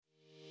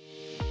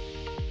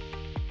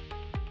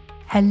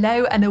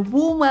Hello and a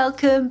warm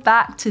welcome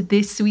back to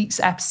this week's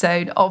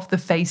episode of the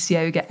Face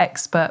Yoga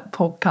Expert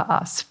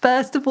podcast.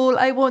 First of all,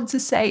 I want to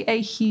say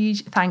a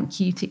huge thank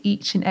you to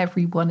each and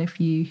every one of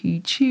you who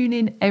tune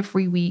in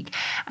every week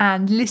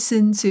and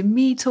listen to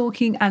me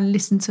talking and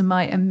listen to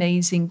my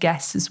amazing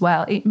guests as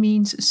well. It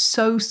means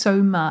so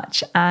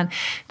much. And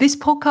this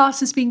podcast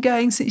has been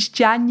going since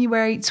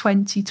January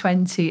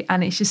 2020,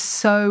 and it's just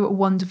so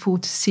wonderful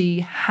to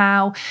see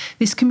how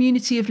this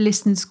community of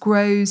listeners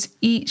grows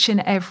each and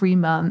every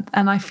month.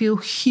 And I feel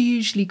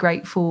hugely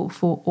grateful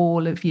for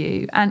all of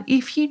you. And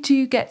if you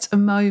do get a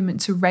moment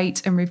to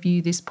rate and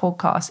review this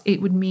podcast,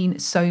 it would mean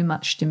so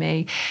much to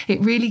me. It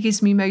really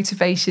gives me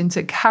motivation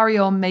to carry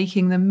on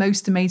making the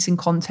most amazing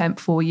content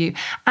for you.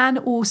 And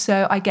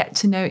also I get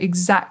to know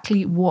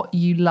exactly what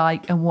you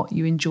like and what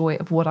you enjoy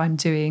of what I'm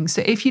doing.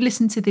 So if you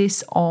listen to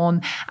this on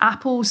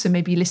Apple, so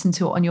maybe you listen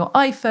to it on your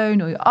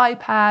iPhone or your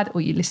iPad,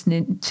 or you're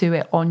listening to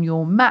it on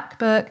your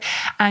MacBook,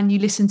 and you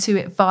listen to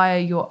it via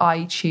your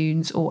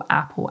iTunes or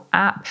Apple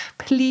app,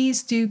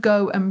 please do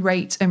go and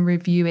rate and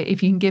review it.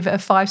 If you can give it a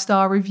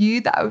 5-star review,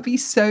 that would be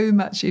so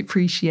much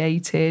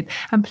appreciated.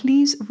 And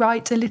please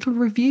write a little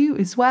review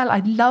as well.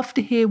 I'd love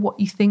to hear what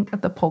you think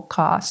of the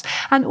podcast.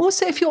 And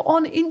also, if you're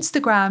on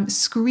Instagram,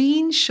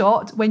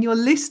 screenshot when you're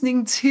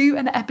listening to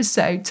an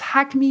episode,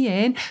 tag me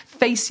in,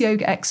 Face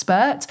Yoga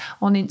Expert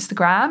on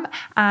Instagram,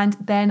 and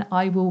then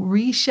I will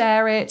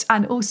reshare it.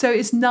 And also,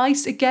 it's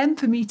nice again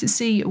for me to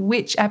see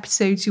which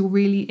episodes you're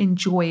really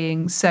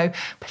enjoying. So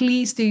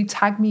please do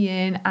tag me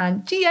in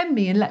and DM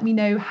me and let me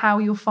know how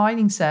you're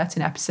finding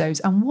certain episodes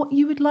and what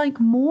you would like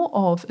more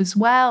of as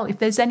well. If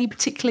there's any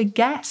particular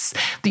guests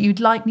that you'd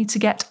like me to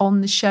get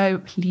on the show,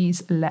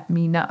 please let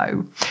me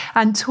know.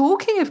 And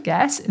talking of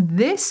guests,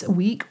 this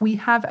week we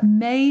have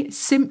May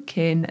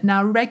Simpkin.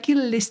 Now,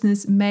 regular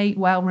listeners may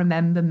well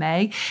remember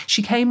May.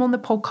 She came on the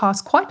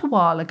podcast quite a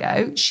while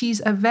ago.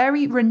 She's a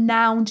very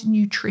renowned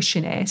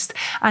nutritionist,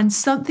 and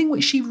something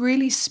which she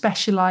really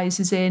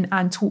specializes in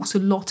and talks a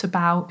lot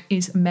about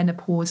is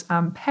menopause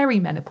and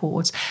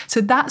perimenopause. So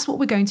that's what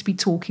we're going to be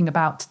talking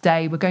about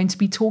today. We're going to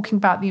be talking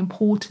about the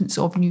importance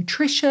of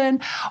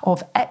nutrition,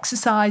 of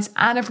exercise,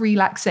 and of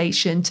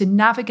relaxation to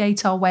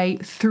navigate our way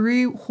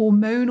through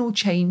hormonal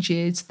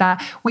changes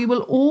that we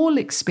will all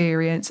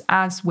experience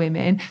as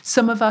women.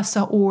 Some of us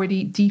are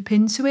already deep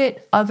into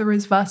it,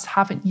 others of us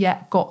haven't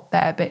yet got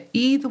there. But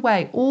either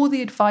way, all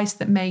the advice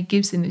that May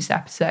gives in this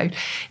episode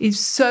is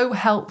so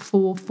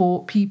helpful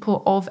for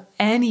people of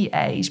any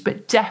age,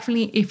 but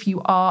definitely if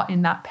you are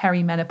in that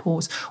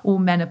perimenopause or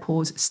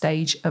menopause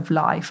stage of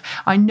life.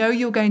 I know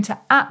you're going to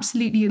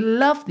absolutely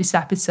love this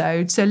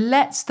episode, so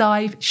let's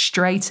dive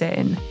straight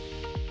in.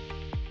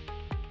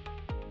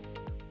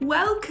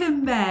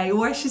 Welcome, May,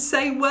 or I should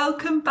say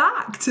welcome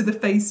back to the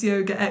Face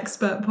Yoga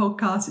Expert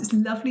podcast. It's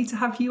lovely to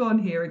have you on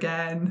here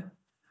again.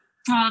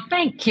 Oh,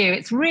 thank you.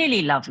 It's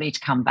really lovely to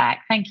come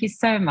back. Thank you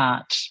so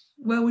much.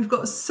 Well, we've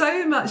got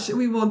so much that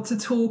we want to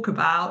talk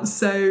about,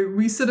 so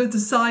we sort of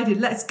decided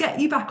let's get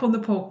you back on the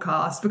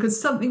podcast, because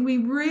something we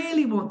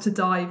really want to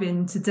dive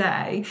in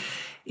today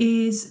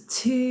is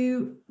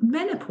to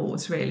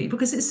menopause, really,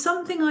 because it's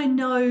something I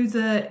know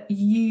that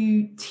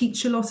you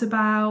teach a lot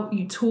about,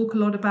 you talk a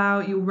lot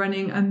about, you're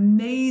running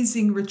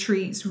amazing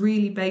retreats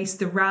really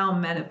based around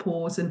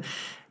menopause and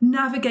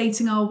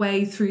navigating our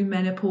way through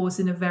menopause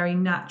in a very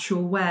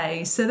natural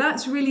way. So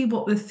that's really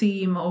what the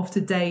theme of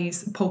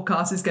today's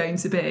podcast is going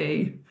to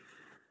be.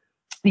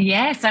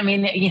 Yes, I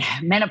mean,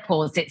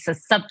 menopause, it's a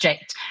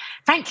subject,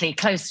 frankly,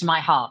 close to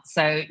my heart.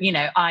 So,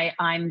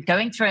 I'm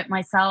going through it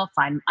myself.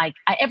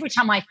 Every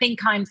time I think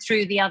I'm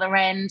through the other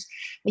end,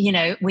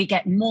 we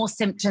get more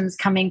symptoms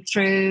coming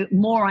through,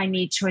 more I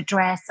need to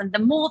address. And the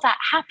more that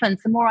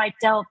happens, the more I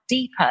delve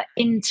deeper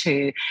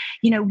into,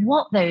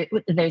 what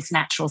those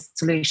natural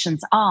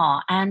solutions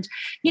are. And,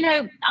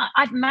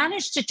 I've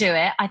managed to do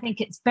it. I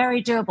think it's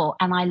very doable.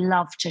 And I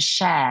love to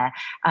share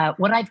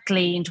what I've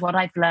gleaned, what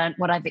I've learned,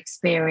 what I've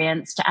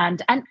experienced.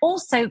 And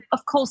also,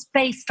 of course,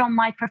 based on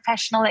my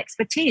professional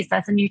expertise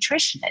as a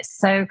nutritionist.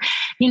 So,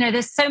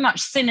 there's so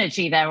much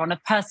synergy there on a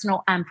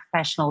personal and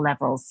professional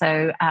level.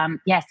 So,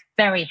 yes,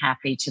 very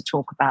happy to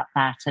talk about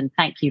that. And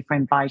thank you for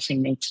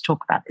inviting me to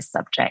talk about this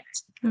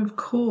subject. Of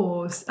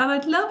course. And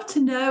I'd love to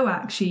know,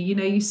 actually,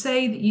 you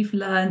say that you've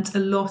learned a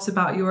lot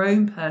about your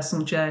own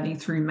personal journey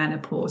through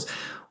menopause.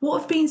 What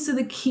have been some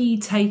of the key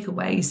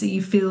takeaways that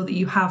you feel that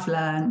you have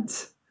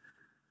learned?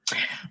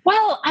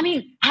 Well, I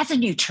mean, as a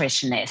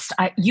nutritionist,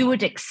 you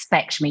would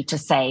expect me to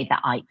say that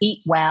I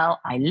eat well,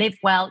 I live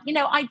well.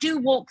 I do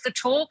walk the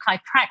talk, I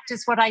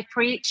practice what I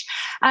preach.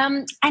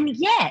 And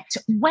yet,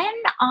 when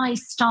I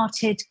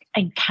started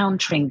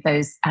encountering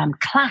those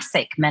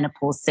classic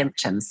menopause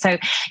symptoms, so,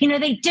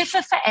 they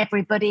differ for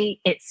everybody.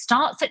 It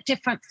starts at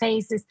different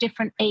phases,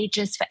 different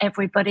ages for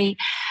everybody.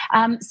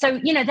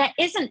 There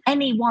isn't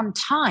any one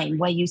time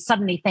where you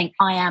suddenly think,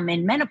 I am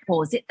in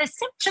menopause. The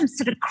symptoms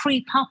sort of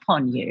creep up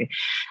on you.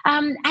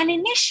 And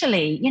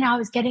initially, I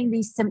was getting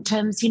these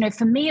symptoms.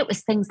 For me, it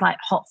was things like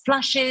hot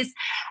flushes.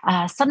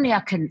 Suddenly I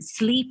couldn't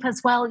sleep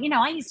as well.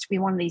 I used to be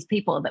one of these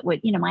people that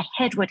would, my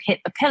head would hit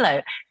the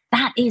pillow.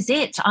 That is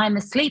it. I'm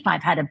asleep.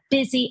 I've had a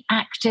busy,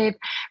 active,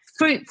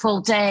 fruitful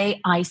day.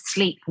 I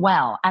sleep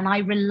well. And I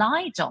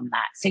relied on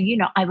that. So,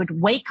 I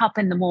would wake up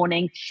in the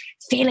morning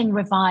feeling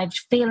revived,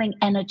 feeling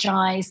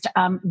energized,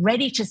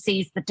 ready to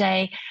seize the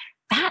day.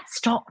 That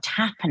stopped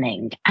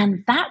happening.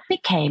 And that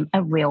became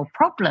a real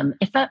problem.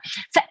 For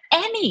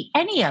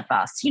any of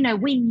us,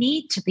 we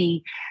need to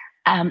be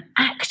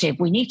active.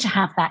 We need to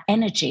have that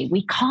energy.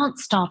 We can't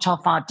start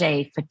off our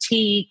day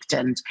fatigued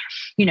and,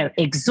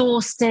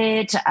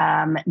 exhausted,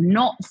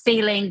 not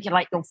feeling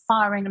like you're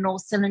firing on all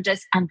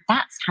cylinders. And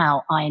that's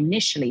how I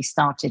initially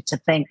started to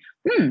think,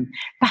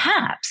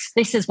 perhaps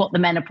this is what the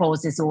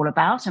menopause is all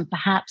about. And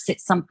perhaps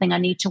it's something I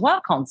need to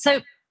work on.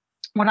 So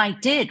what I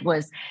did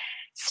was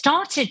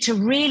started to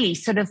really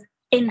sort of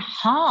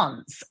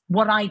enhance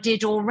what I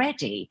did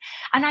already.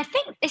 And I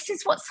think this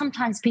is what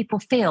sometimes people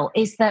feel,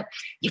 is that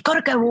you've got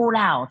to go all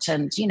out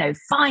and,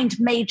 find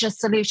major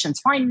solutions,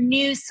 find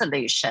new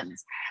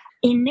solutions.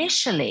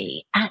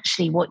 Initially,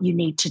 actually, what you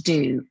need to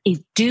do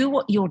is do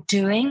what you're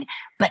doing,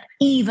 but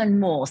even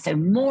more, so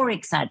more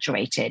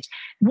exaggerated.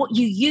 What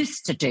you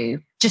used to do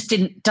just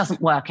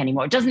doesn't work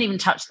anymore. It doesn't even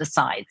touch the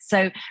sides.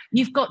 So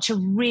you've got to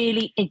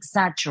really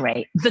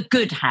exaggerate the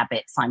good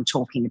habits I'm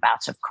talking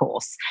about, of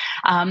course.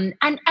 And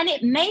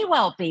it may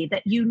well be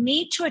that you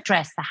need to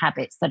address the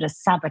habits that are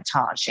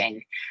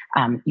sabotaging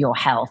your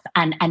health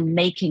and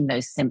making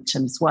those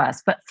symptoms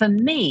worse. But for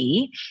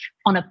me,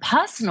 on a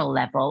personal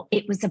level,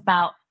 it was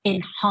about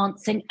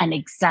enhancing and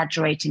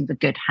exaggerating the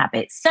good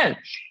habits. So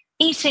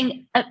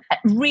eating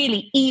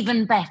really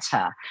even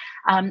better,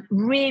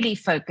 really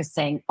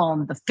focusing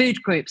on the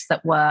food groups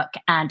that work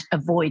and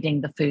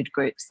avoiding the food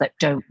groups that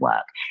don't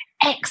work.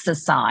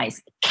 Exercise.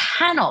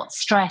 Cannot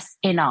stress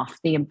enough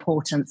the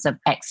importance of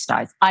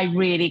exercise. I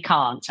really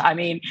can't. I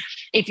mean,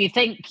 if you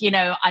think,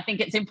 I think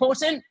it's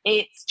important,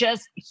 it's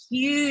just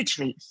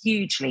hugely,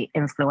 hugely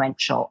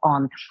influential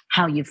on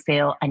how you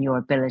feel and your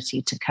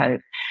ability to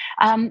cope.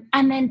 And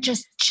then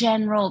just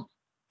general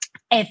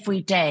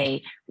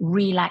everyday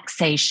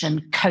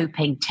relaxation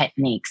coping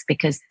techniques,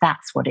 because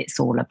that's what it's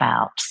all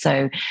about.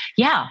 So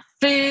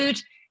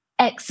food,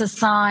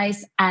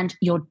 exercise, and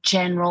your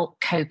general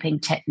coping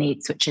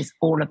techniques, which is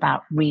all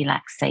about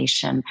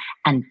relaxation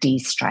and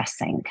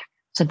de-stressing.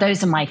 So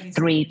those are my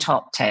 3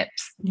 top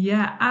tips.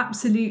 Yeah,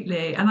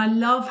 absolutely. And I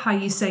love how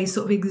you say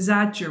sort of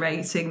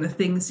exaggerating the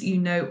things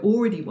that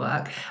already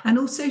work, and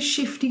also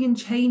shifting and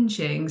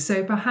changing.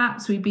 So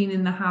perhaps we've been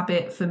in the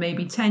habit for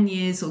maybe 10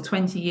 years or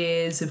 20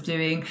 years of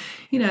doing,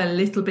 a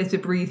little bit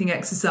of breathing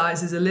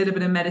exercises, a little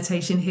bit of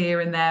meditation here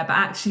and there, but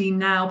actually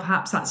now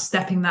perhaps that's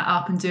stepping that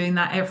up and doing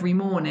that every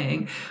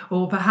morning.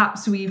 Or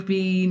perhaps we've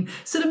been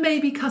sort of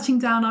maybe cutting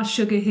down our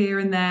sugar here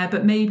and there,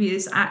 but maybe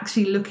it's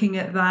actually looking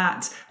at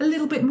that a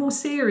little bit more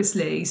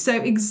seriously. So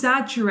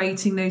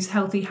exaggerating those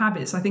healthy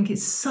habits, I think,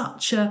 is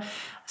such a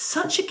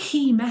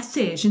key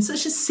message and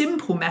such a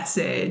simple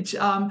message.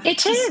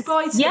 It is.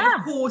 Despite it,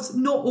 of course,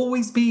 not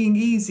always being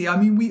easy. I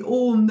mean, we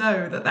all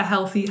know that the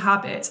healthy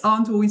habits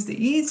aren't always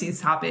the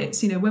easiest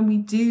habits. When we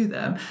do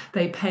them,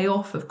 they pay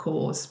off, of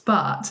course,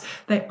 but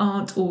they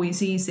aren't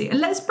always easy. And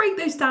let's break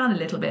those down a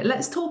little bit.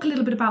 Let's talk a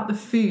little bit about the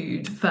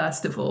food,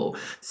 first of all.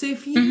 So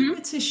if you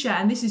were to share,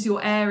 and this is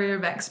your area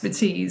of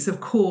expertise,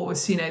 of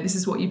course, this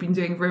is what you've been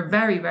doing for a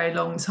very, very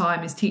long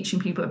time, is teaching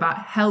people about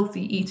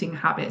healthy eating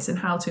habits and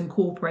how to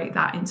incorporate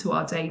that into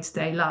our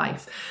day-to-day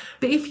life.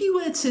 But if you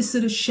were to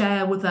sort of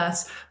share with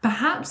us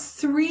perhaps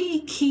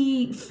 3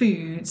 key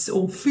foods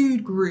or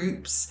food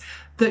groups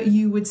that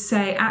you would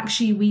say,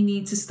 actually, we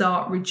need to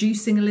start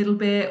reducing a little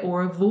bit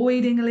or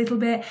avoiding a little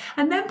bit,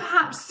 and then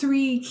perhaps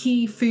 3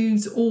 key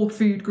foods or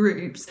food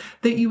groups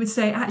that you would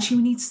say, actually,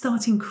 we need to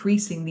start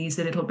increasing these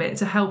a little bit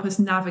to help us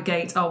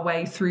navigate our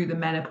way through the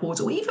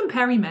menopause or even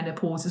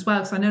perimenopause as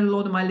well, because I know a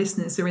lot of my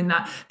listeners are in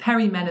that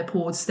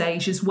perimenopause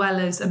stage, as well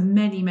as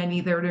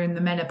many that are in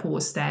the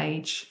menopause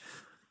stage.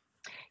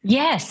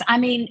 Yes. I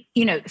mean,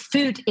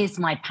 food is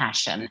my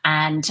passion.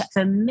 And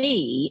for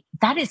me,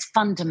 that is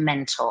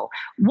fundamental.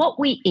 What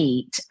we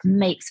eat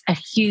makes a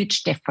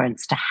huge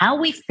difference to how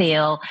we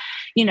feel,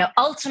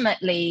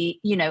 ultimately,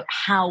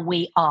 how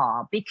we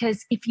are.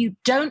 Because if you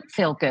don't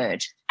feel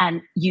good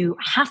and you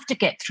have to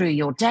get through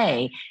your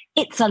day,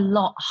 it's a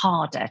lot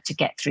harder to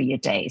get through your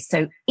day.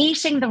 So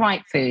eating the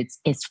right foods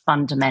is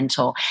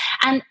fundamental.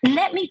 And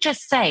let me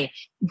just say,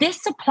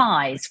 this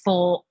applies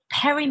for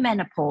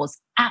perimenopause,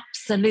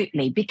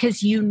 absolutely,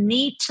 because you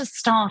need to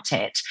start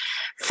it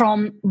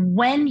from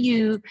when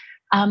you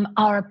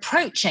are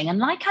approaching. And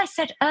like I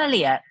said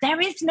earlier, there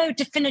is no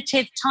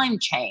definitive time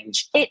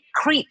change. It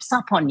creeps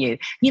up on you.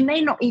 You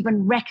may not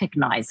even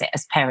recognize it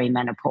as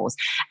perimenopause.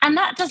 And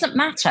that doesn't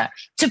matter.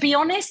 To be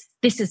honest,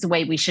 this is the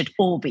way we should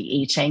all be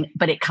eating.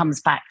 But it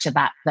comes back to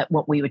that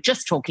what we were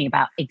just talking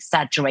about,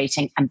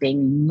 exaggerating and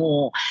being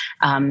more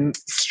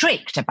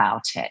strict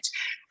about it.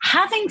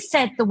 Having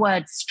said the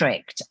word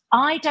strict,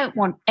 I don't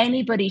want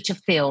anybody to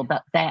feel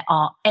that there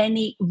are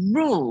any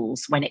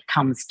rules when it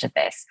comes to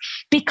this,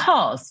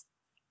 because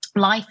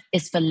life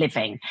is for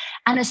living.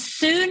 And as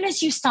soon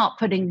as you start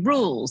putting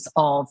rules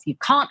of you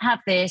can't have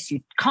this, you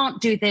can't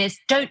do this,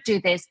 don't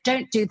do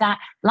that,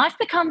 life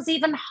becomes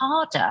even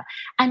harder.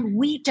 And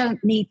we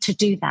don't need to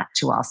do that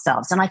to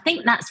ourselves. And I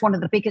think that's one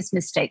of the biggest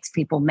mistakes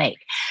people make.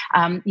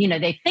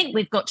 They think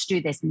we've got to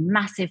do this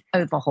massive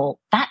overhaul.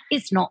 That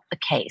is not the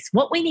case.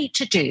 What we need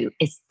to do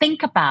is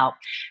think about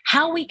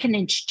how we can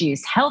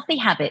introduce healthy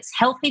habits,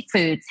 healthy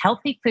foods,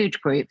 healthy food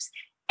groups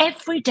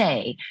every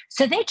day,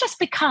 so they just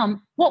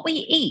become what we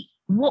eat,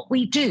 what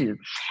we do.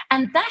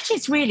 And that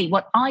is really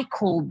what I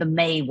call the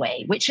May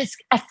way, which is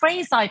a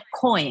phrase I've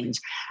coined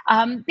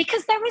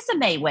because there is a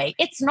May way.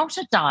 It's not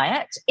a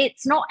diet.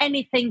 It's not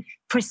anything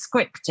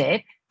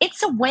prescriptive.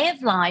 It's a way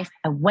of life,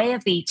 a way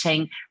of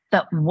eating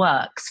that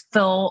works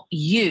for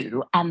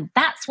you. And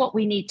that's what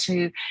we need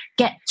to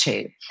get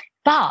to.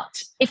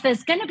 But if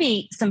there's going to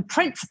be some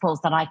principles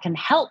that I can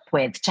help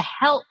with to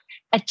help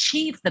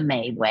achieve the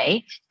May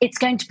way, it's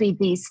going to be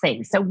these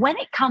things. So when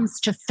it comes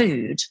to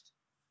food,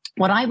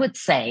 what I would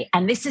say,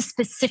 and this is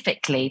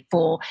specifically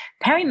for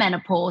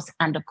perimenopause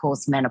and of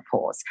course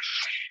menopause,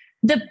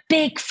 the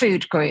big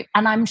food group,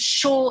 and I'm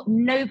sure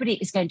nobody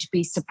is going to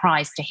be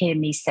surprised to hear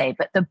me say,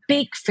 but the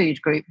big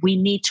food group we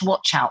need to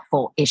watch out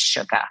for is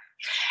sugar.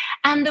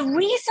 And the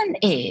reason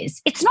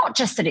is, it's not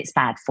just that it's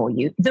bad for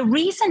you. The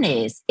reason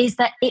is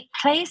that it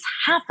plays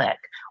havoc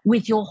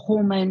with your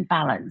hormone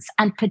balance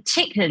and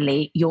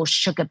particularly your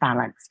sugar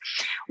balance.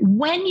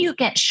 When you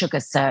get sugar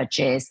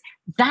surges,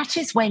 that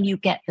is when you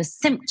get the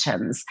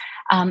symptoms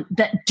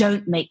that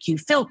don't make you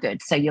feel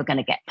good. So you're going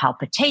to get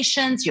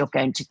palpitations, you're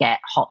going to get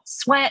hot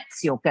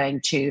sweats, you're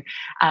going to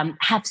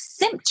have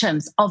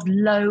symptoms of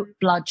low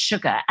blood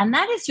sugar. And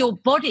that is your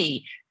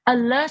body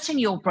alerting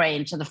your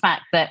brain to the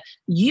fact that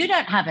you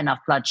don't have enough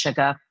blood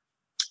sugar.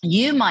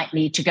 You might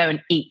need to go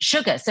and eat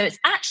sugar. So it's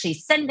actually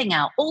sending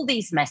out all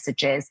these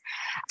messages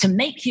to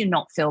make you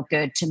not feel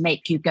good, to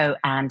make you go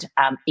and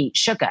eat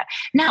sugar.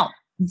 Now,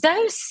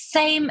 those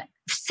same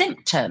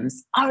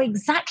symptoms are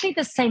exactly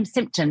the same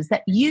symptoms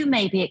that you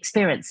may be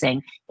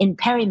experiencing in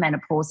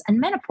perimenopause and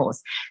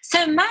menopause.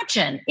 So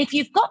imagine if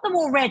you've got them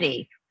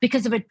already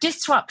because of a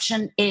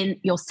disruption in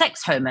your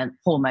sex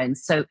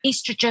hormones, so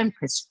estrogen,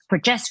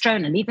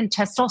 progesterone, and even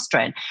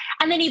testosterone,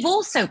 and then you've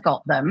also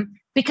got them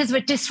because of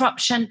a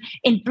disruption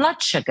in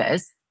blood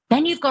sugars,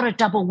 then you've got a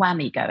double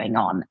whammy going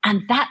on.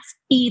 And that's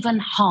even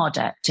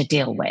harder to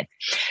deal with.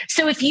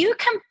 So if you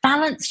can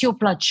balance your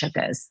blood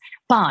sugars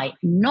by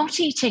not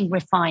eating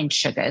refined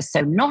sugars, so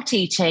not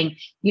eating,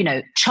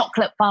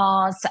 chocolate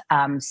bars,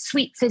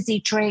 sweet fizzy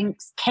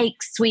drinks,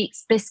 cakes,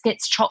 sweets,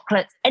 biscuits,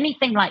 chocolates,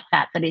 anything like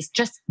that is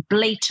just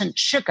blatant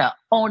sugar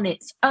on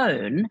its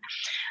own,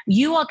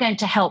 you are going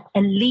to help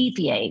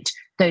alleviate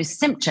those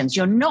symptoms.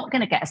 You're not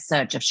going to get a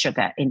surge of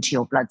sugar into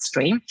your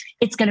bloodstream.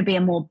 It's going to be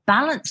a more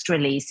balanced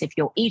release if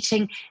you're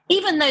eating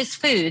even those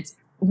foods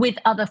with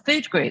other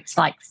food groups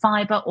like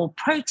fiber or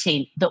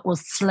protein that will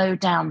slow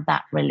down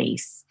that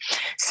release.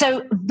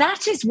 So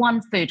that is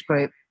one food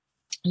group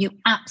you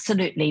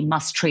absolutely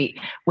must treat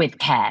with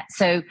care.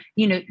 So,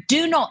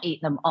 do not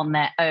eat them on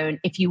their own.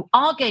 If you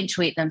are going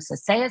to eat them, so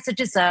say as a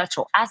dessert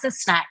or as a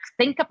snack,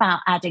 think about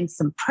adding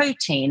some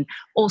protein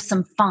or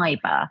some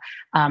fiber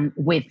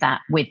with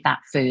that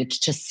food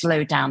to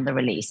slow down the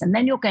release. And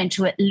then you're going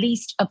to at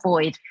least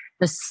avoid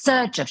the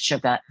surge of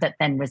sugar that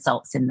then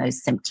results in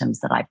those symptoms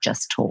that I've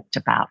just talked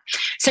about.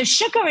 So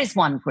sugar is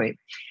one group.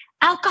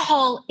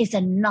 Alcohol is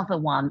another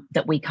one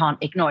that we can't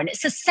ignore. And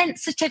it's a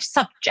sensitive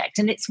subject.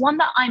 And it's one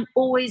that I'm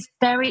always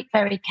very,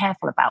 very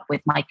careful about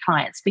with my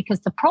clients, because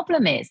the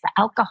problem is that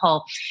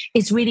alcohol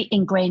is really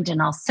ingrained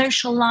in our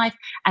social life,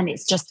 and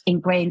it's just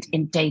ingrained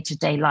in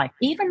day-to-day life,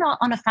 even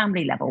on a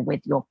family level with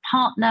your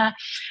partner,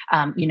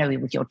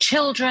 with your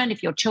children.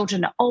 If your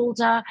children are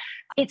older,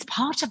 it's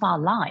part of our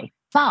life.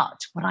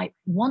 But what I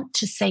want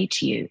to say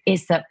to you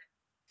is that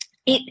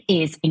it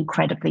is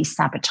incredibly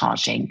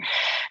sabotaging,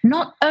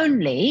 not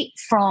only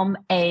from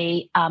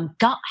a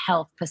gut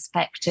health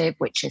perspective,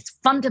 which is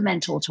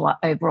fundamental to our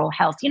overall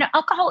health.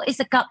 Alcohol is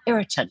a gut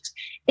irritant.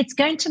 It's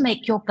going to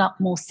make your gut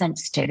more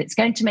sensitive. It's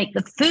going to make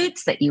the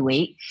foods that you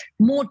eat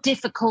more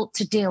difficult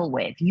to deal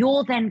with.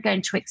 You're then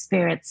going to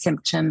experience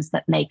symptoms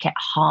that make it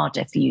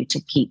harder for you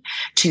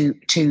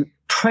to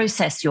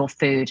process your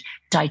food,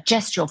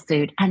 digest your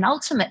food, and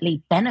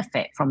ultimately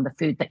benefit from the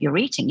food that you're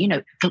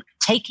eating,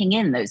 taking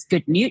in those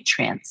good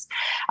nutrients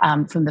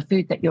from the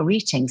food that you're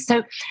eating.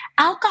 So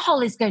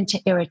alcohol is going to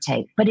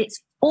irritate, but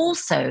it's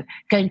also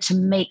going to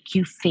make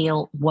you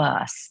feel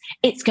worse.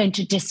 It's going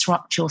to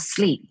disrupt your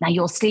sleep. Now,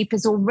 your sleep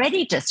is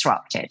already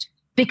disrupted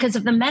because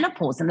of the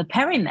menopause and the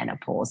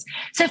perimenopause.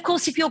 So, of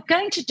course, if you're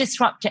going to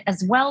disrupt it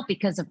as well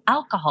because of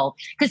alcohol,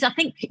 because I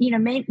think,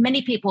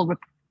 many people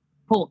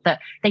report that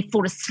they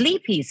fall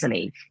asleep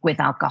easily with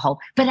alcohol,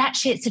 but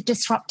actually it's a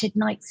disrupted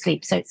night's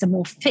sleep. So it's a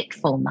more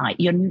fitful night.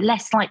 You're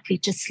less likely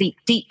to sleep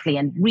deeply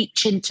and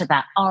reach into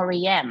that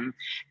REM,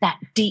 that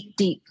deep,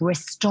 deep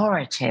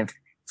restorative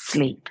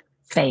sleep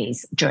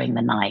phase during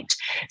the night.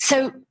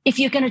 So if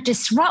you're going to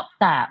disrupt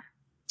that,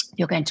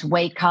 you're going to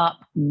wake up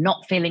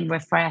not feeling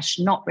refreshed,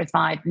 not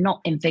revived,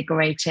 not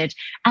invigorated.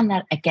 And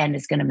that, again,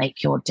 is going to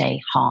make your day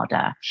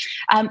harder.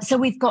 So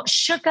we've got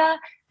sugar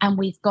and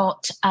we've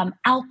got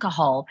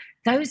alcohol.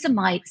 Those are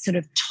my sort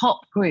of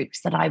top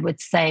groups that I would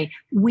say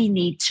we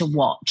need to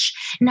watch.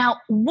 Now,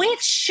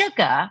 with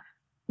sugar,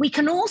 we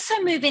can also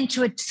move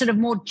into a sort of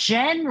more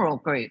general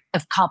group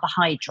of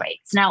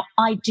carbohydrates. Now,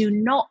 I do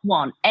not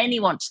want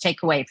anyone to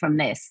take away from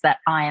this that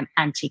I am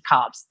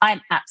anti-carbs. I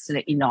am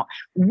absolutely not.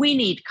 We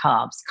need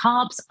carbs.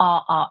 Carbs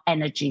are our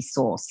energy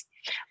source,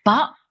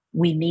 but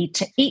we need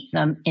to eat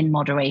them in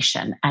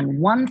moderation. And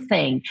one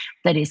thing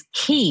that is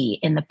key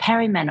in the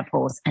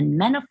perimenopause and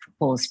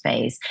menopause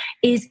phase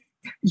is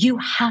you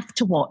have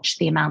to watch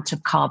the amount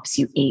of carbs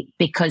you eat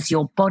because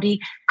your body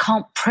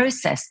can't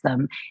process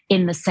them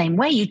in the same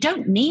way. You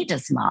don't need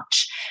as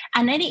much.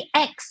 And any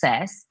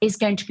excess is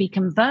going to be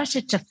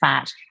converted to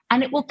fat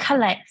and it will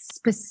collect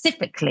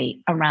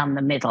specifically around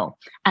the middle.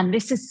 And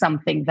this is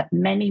something that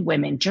many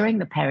women during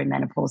the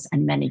perimenopause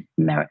and many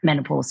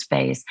menopause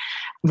phase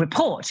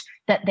report,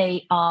 that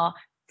they are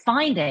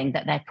finding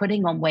that they're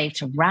putting on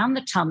weight around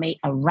the tummy,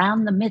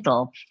 around the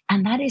middle,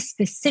 and that is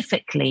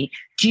specifically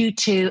due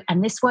to,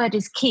 and this word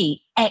is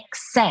key,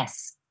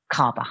 excess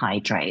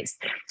carbohydrates.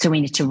 So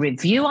we need to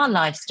review our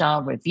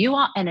lifestyle, review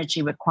our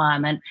energy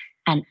requirement,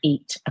 and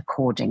eat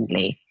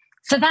accordingly.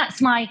 So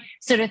that's my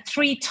sort of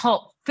 3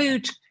 top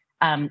food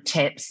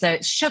tips. So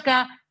it's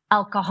sugar,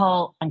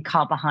 alcohol, and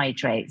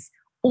carbohydrates.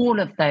 All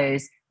of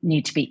those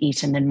need to be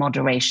eaten in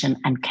moderation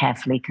and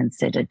carefully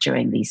considered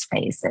during these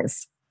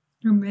phases.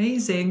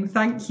 Amazing.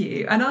 Thank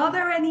you. And are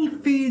there any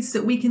foods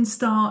that we can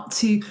start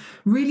to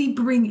really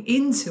bring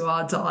into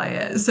our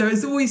diet? So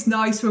it's always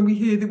nice when we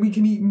hear that we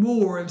can eat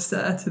more of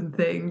certain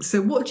things.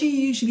 So what do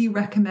you usually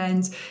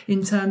recommend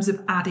in terms of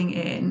adding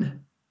in?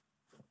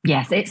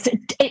 Yes,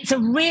 it's a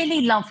really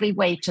lovely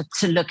way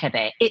to look at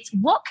it. It's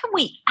what can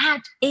we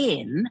add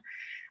in?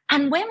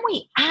 And when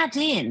we add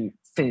in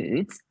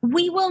foods,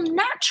 we will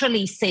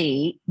naturally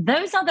see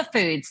those other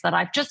foods that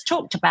I've just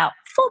talked about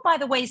fall by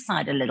the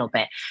wayside a little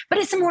bit. But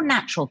it's a more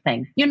natural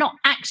thing. You're not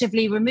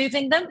actively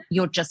removing them.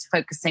 You're just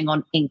focusing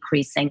on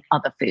increasing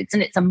other foods.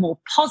 And it's a more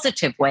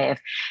positive way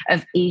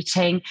of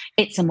eating.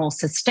 It's a more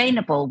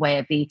sustainable way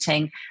of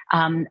eating.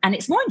 And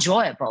it's more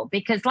enjoyable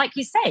because, like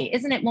you say,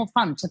 isn't it more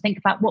fun to think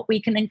about what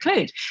we can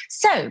include?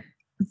 So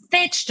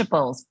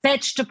vegetables.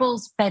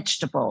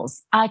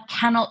 I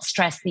cannot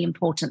stress the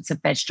importance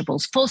of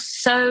vegetables for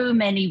so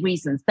many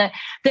reasons. The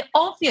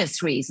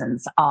obvious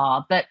reasons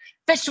are that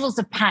vegetables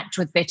are packed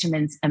with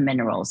vitamins and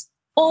minerals.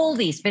 All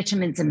these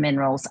vitamins and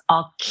minerals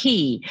are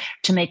key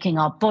to making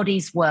our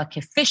bodies work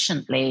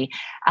efficiently,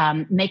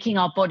 making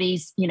our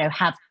bodies,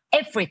 have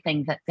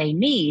everything that they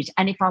need.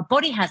 And if our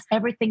body has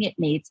everything it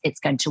needs, it's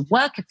going to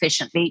work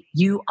efficiently.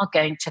 You are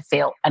going to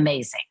feel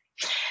amazing.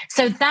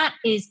 So that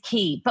is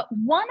key. But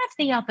one of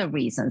the other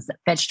reasons that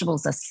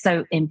vegetables are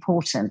so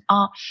important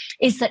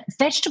is that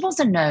vegetables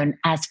are known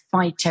as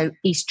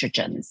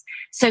phytoestrogens.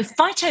 So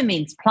phyto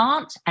means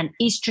plant and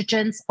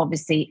estrogens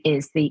obviously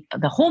is the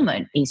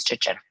hormone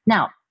estrogen.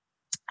 Now,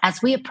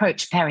 as we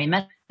approach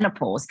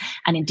perimenopause,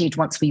 and indeed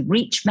once we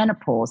reach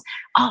menopause,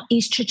 our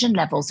estrogen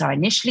levels are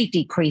initially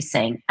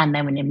decreasing, and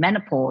then when in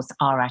menopause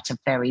are at a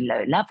very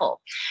low level.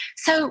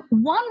 So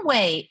one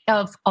way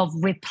of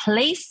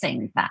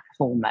replacing that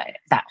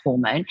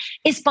hormone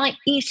is by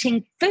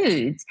eating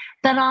foods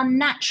that are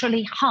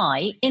naturally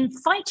high in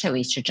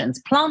phytoestrogens,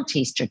 plant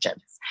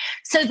estrogens.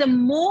 So the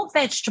more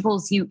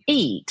vegetables you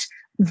eat,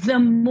 the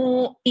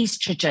more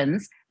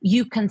estrogens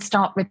you can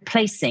start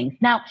replacing.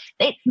 Now,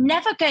 it's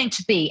never going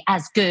to be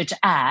as good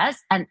as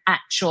an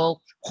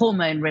actual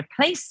hormone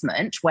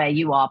replacement where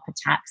you are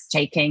perhaps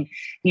taking,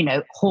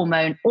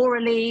 hormone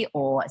orally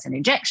or as an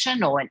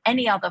injection or in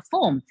any other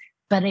form,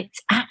 but it's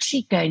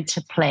actually going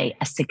to play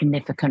a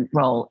significant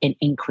role in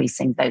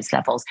increasing those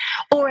levels,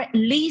 or at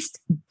least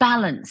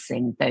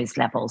balancing those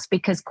levels,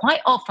 because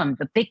quite often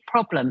the big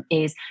problem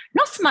is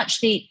not so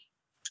much the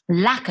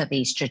lack of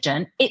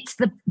estrogen, it's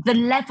the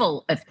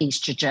level of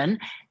estrogen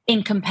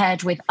in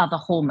compared with other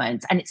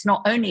hormones. And it's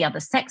not only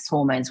other sex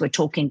hormones, we're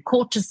talking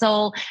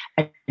cortisol,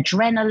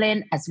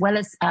 adrenaline, as well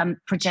as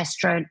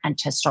progesterone and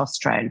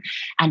testosterone,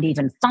 and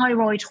even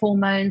thyroid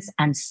hormones,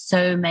 and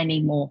so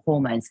many more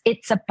hormones.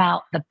 It's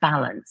about the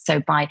balance.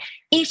 So by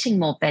eating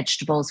more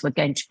vegetables, we're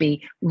going to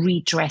be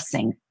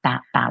redressing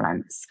that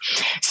balance.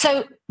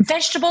 So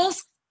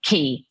vegetables,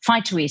 key,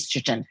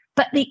 phytoestrogen.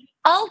 But the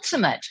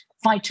ultimate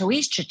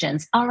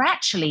phytoestrogens are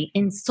actually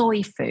in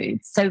soy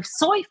foods. So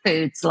soy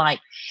foods like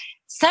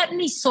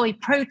certainly soy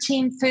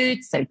protein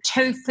foods, so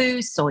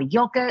tofu, soy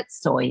yogurt,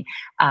 soy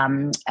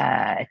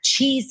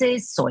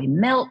cheeses, soy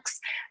milks.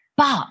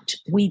 But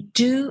we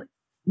do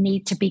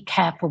need to be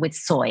careful with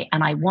soy.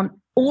 And I want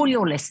all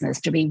your listeners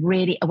to be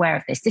really aware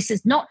of this. This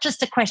is not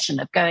just a question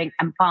of going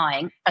and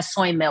buying a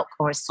soy milk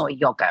or a soy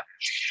yogurt.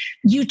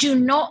 You do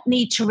not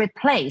need to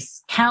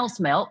replace cow's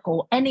milk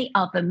or any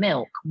other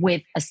milk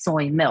with a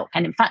soy milk.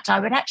 And in fact, I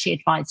would actually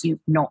advise you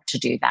not to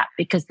do that,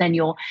 because then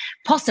you're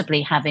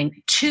possibly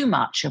having too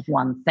much of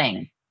one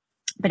thing.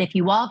 But if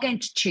you are going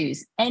to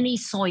choose any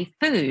soy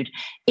food,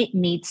 it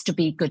needs to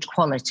be good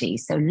quality.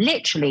 So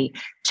literally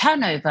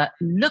turn over,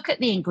 look at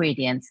the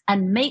ingredients,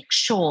 and make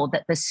sure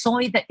that the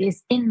soy that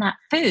is in that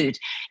food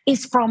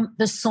is from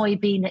the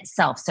soybean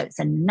itself. So it's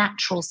a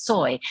natural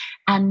soy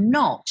and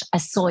not a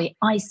soy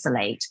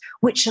isolate,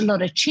 which a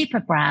lot of cheaper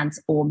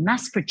brands or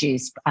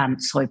mass-produced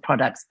soy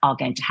products are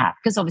going to have,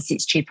 because obviously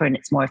it's cheaper and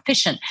it's more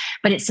efficient.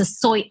 But it's a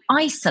soy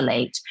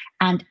isolate,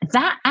 and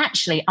that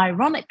actually,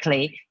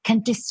 ironically,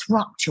 can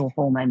disrupt your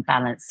hormone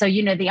balance. So,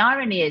 the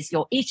irony is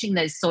you're eating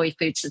those soy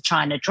foods to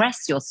try and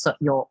address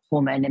your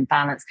hormone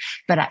imbalance,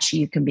 but actually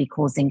you can be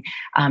causing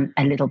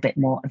a little bit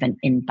more of an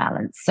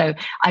imbalance. So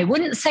I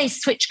wouldn't say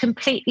switch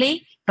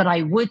completely, but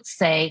I would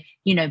say,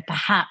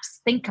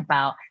 perhaps think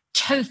about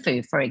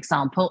tofu, for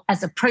example,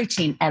 as a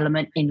protein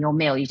element in your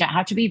meal. You don't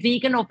have to be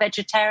vegan or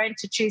vegetarian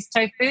to choose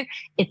tofu.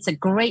 It's a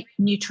great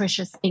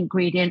nutritious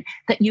ingredient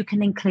that you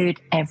can include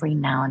every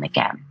now and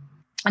again.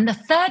 And the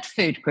third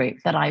food group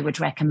that I would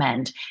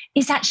recommend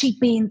is actually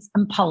beans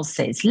and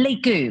pulses,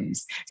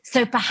 legumes.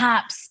 So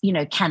perhaps,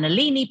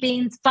 cannellini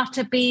beans,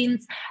 butter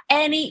beans,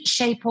 any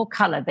shape or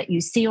color that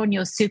you see on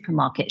your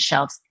supermarket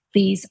shelves.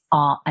 These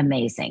are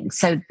amazing.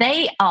 So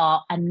they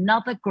are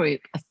another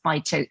group of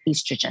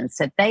phytoestrogens.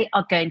 So they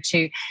are going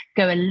to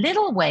go a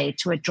little way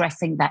to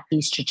addressing that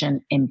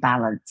estrogen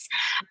imbalance.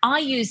 I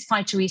use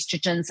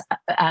phytoestrogens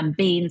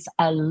beans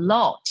a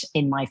lot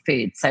in my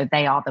food. So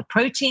they are the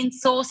protein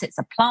source. It's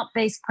a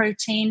plant-based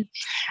protein.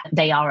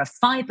 They are a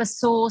fiber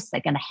source. They're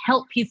going to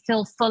help you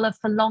feel fuller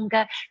for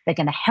longer. They're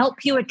going to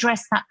help you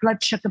address that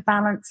blood sugar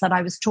balance that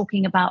I was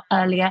talking about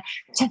earlier.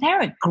 So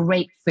they're a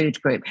great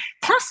food group.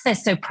 Plus, they're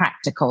so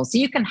practical. So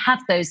you can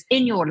have those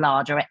in your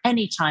larder at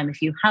any time.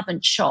 If you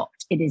haven't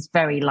shopped, it is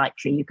very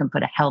likely you can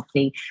put a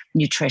healthy,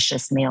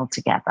 nutritious meal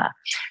together.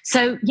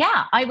 So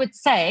yeah, I would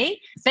say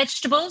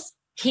vegetables,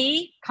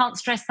 key, can't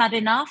stress that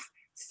enough.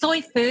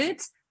 Soy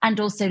foods, and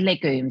also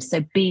legumes,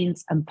 so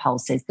beans and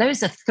pulses.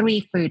 Those are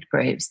three food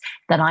groups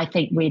that I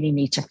think really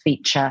need to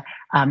feature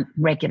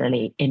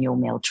regularly in your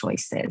meal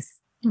choices.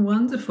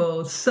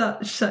 Wonderful.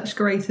 Such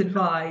great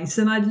advice.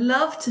 And I'd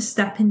love to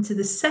step into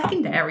the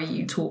second area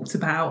you talked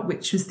about,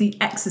 which was the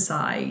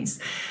exercise.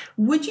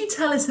 Would you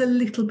tell us a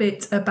little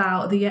bit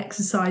about the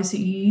exercise that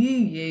you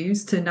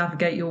use to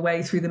navigate your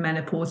way through the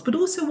menopause, but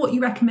also what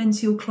you recommend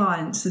to your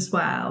clients as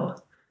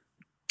well?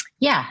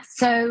 Yeah.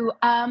 So,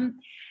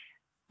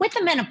 with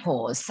the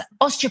menopause,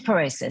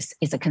 osteoporosis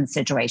is a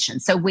consideration.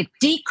 So with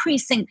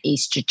decreasing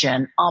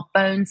estrogen, our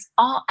bones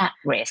are at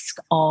risk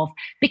of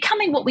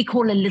becoming what we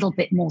call a little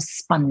bit more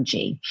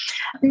spongy.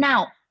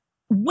 Now,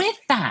 with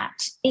that,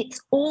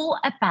 it's all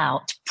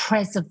about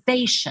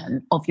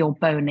preservation of your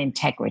bone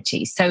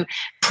integrity. So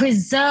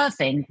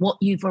preserving what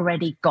you've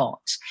already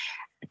got,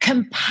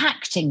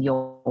 compacting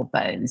your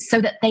bones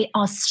so that they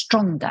are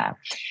stronger.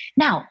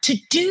 Now, to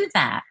do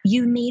that,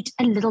 you need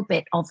a little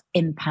bit of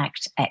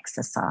impact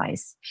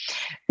exercise.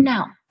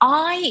 Now,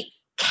 I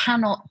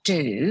cannot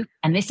do,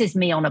 and this is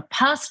me on a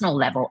personal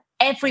level,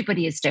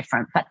 everybody is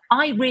different, but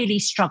I really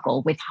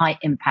struggle with high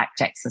impact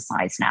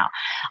exercise now.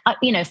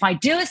 If I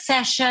do a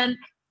session,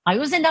 I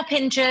always end up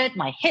injured,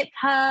 my hip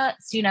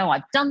hurts,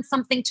 I've done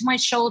something to my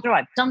shoulder,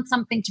 I've done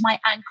something to my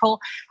ankle.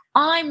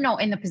 I'm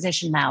not in the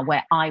position now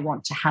where I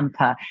want to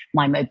hamper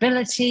my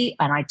mobility,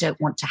 and I don't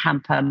want to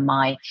hamper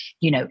my,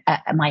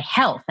 my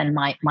health and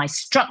my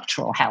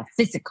structural health,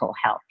 physical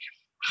health.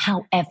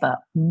 However,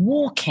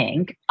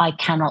 walking, I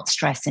cannot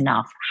stress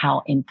enough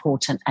how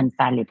important and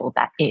valuable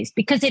that is,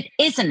 because it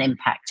is an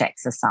impact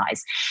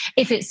exercise.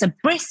 If it's a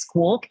brisk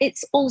walk,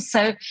 it's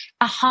also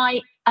a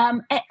high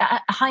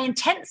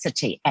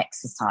intensity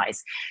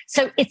exercise.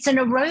 So it's an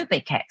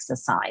aerobic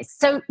exercise.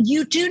 So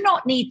you do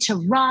not need to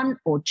run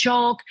or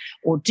jog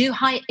or do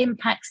high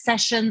impact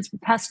sessions,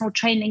 personal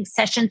training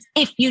sessions,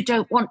 if you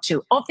don't want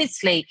to.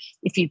 Obviously,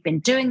 if you've been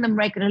doing them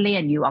regularly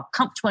and you are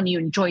comfortable and you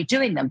enjoy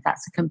doing them,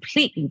 that's a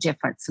completely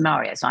different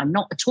scenario. So I'm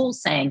not at all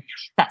saying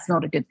that's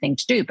not a good thing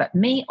to do. But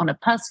me, on a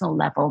personal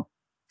level,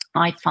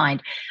 I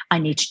find I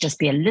need to just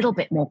be a little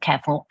bit more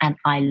careful, and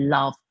I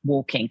love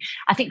walking.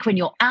 I think when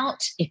you're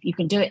out, if you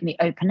can do it in the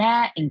open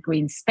air, in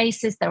green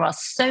spaces, there are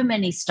so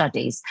many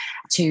studies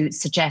to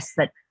suggest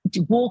that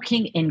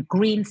walking in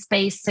green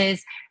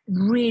spaces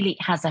really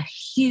has a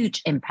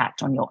huge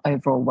impact on your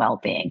overall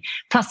well-being.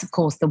 Plus, of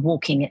course, the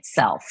walking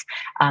itself.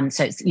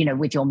 So it's,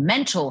 with your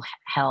mental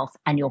health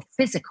and your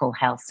physical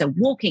health. So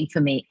walking for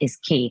me is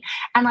key.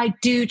 And I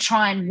do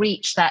try and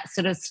reach that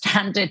sort of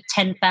standard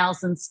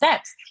 10,000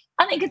 steps.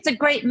 I think it's a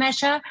great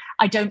measure.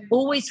 I don't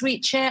always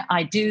reach it.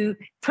 I do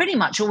pretty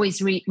much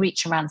always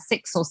reach around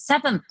 6,000 or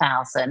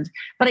 7,000,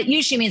 but it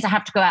usually means I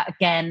have to go out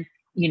again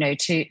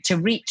to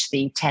reach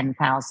the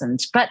 10,000.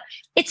 But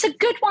it's a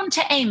good one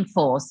to aim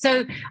for.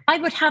 So I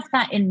would have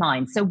that in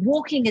mind. So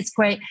walking is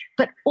great,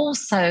 but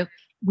also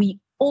we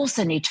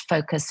also need to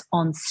focus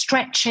on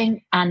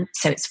stretching. And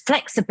so it's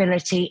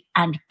flexibility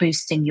and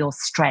boosting your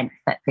strength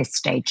at this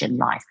stage in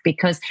life.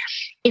 Because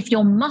if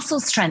your muscle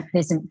strength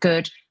isn't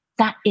good,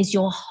 that is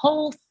your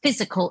whole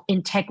physical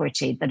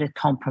integrity that is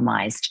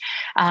compromised.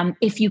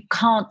 If you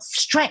can't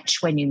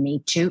stretch when you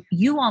need to,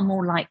 you are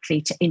more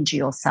likely to injure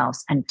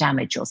yourselves and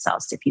damage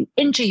yourselves. If you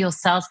injure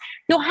yourselves,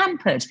 you're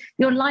hampered.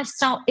 Your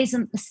lifestyle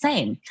isn't the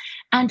same.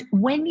 And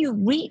when you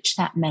reach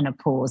that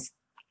menopause,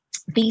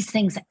 these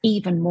things are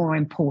even more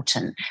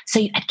important. So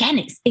again,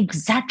 it's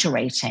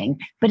exaggerating,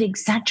 but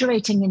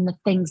exaggerating in the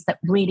things that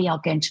really are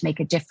going to make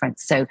a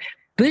difference. So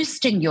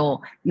boosting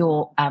your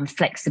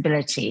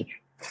flexibility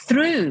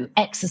through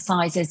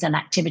exercises and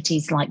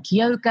activities like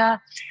yoga,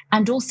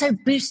 and also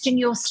boosting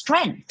your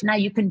strength. Now,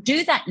 you can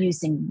do that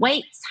using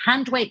weights.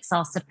 Hand weights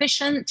are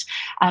sufficient.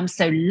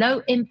 So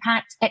low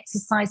impact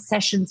exercise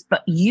sessions,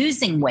 but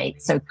using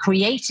weights. So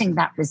creating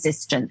that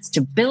resistance to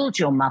build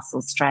your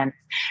muscle strength,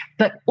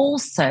 but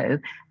also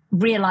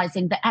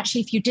realizing that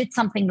actually, if you did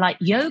something like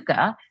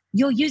yoga,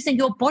 you're using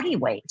your body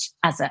weight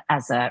as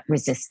a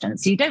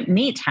resistance. You don't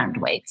need hand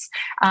weights.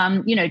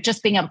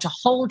 Just being able to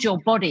hold your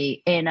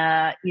body in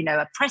a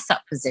press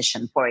up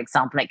position, for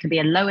example, it can be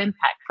a low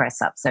impact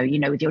press up. So,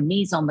 with your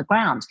knees on the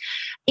ground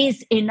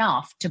is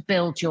enough to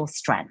build your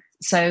strength.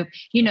 So,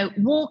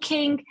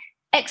 walking,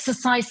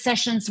 exercise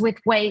sessions with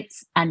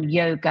weights, and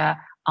yoga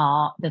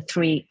are the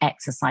three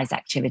exercise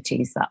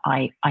activities that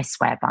I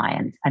swear by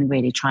and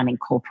really try and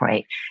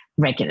incorporate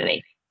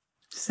regularly.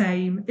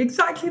 Same,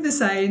 exactly the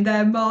same.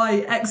 They're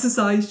my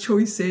exercise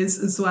choices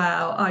as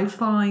well. I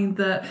find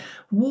that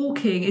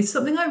walking is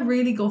something I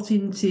really got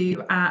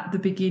into at the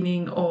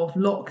beginning of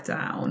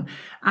lockdown.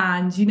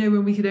 And,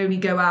 when we could only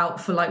go out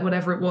for like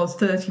whatever it was,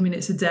 30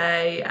 minutes a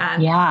day.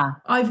 And yeah,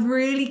 I've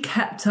really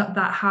kept up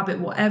that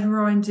habit,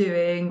 whatever I'm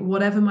doing,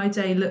 whatever my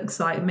day looks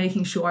like,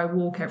 making sure I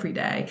walk every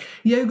day.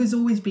 Yoga's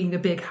always been a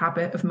big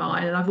habit of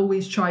mine, and I've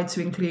always tried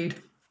to include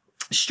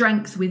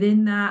strength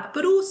within that.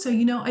 But also,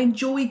 I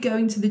enjoy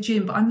going to the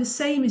gym, but I'm the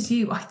same as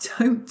you. I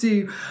don't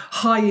do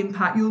high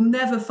impact. You'll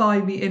never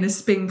find me in a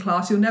spin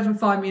class. You'll never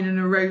find me in an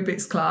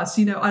aerobics class.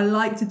 I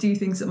like to do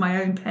things at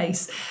my own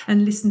pace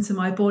and listen to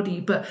my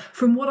body. But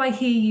from what I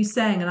hear you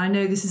saying, and I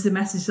know this is a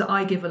message that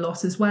I give a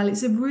lot as well,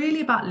 it's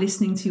really about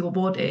listening to your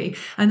body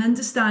and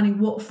understanding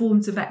what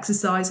forms of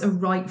exercise are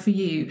right for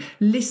you,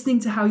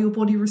 listening to how your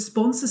body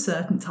responds to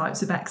certain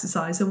types of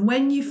exercise. And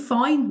when you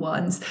find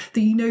ones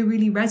that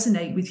really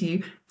resonate with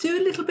you, do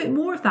a little bit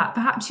more of that.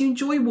 Perhaps you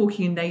enjoy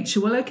walking in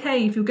nature. Well,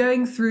 okay, if you're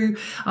going through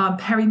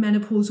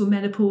perimenopause or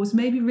menopause,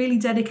 maybe really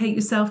dedicate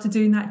yourself to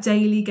doing that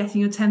daily,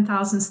 getting your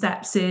 10,000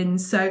 steps in.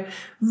 So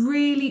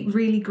really,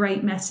 really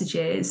great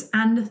messages.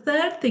 And the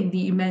third thing that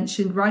you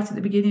mentioned right at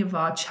the beginning of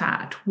our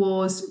chat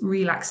was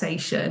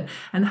relaxation,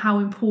 and how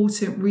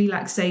important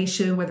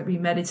relaxation, whether it be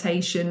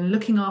meditation,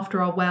 looking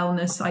after our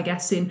wellness, I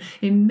guess in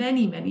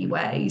many, many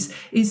ways,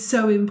 is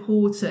so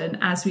important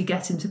as we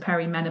get into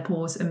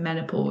perimenopause and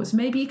menopause.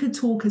 Maybe you could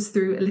talk us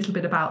through a little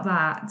bit about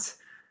that.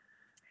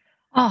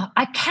 Oh,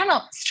 I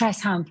cannot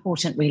stress how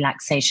important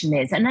relaxation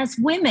is. And as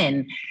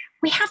women,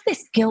 we have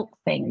this guilt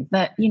thing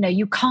that,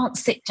 you can't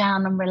sit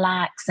down and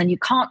relax and you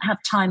can't have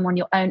time on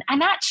your own.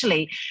 And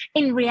actually,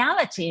 in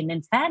reality and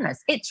in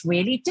fairness, it's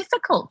really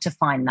difficult to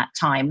find that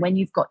time when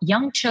you've got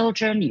young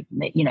children,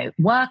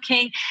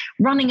 working,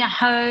 running a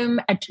home,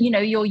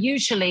 you're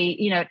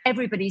usually,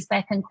 everybody's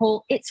beck and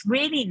call. It's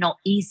really not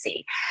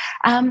easy.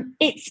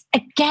 It's,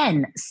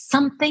 again,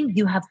 something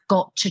you have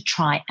got to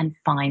try and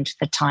find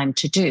the time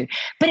to do.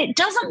 But it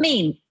doesn't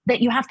mean that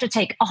you have to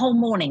take a whole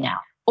morning out,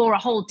 or a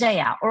whole day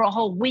out, or a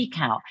whole week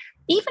out.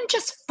 Even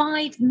just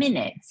 5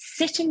 minutes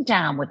sitting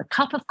down with a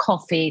cup of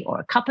coffee or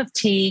a cup of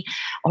tea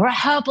or a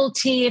herbal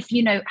tea, if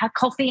how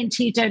coffee and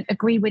tea don't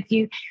agree with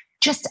you,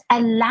 just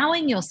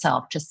allowing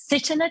yourself to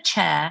sit in a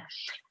chair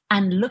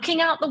and looking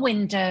out the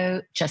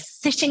window,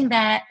 just sitting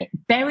there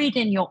buried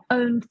in your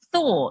own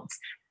thoughts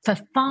for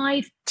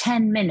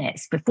 5-10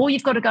 minutes before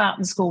you've got to go out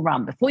on the school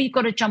run, before you've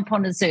got to jump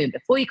on a Zoom,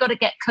 before you've got to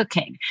get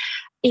cooking.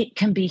 It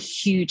can be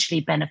hugely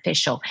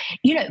beneficial.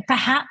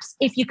 Perhaps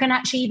if you can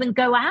actually even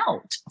go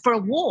out for a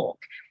walk,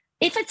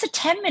 if it's a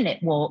 10-minute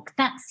walk,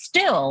 that's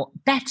still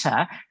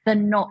better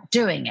than not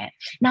doing it.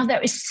 Now, there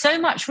is so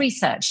much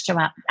research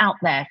out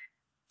there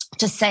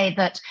to say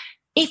that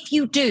if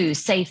you do,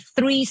 say,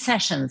 3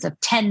 sessions of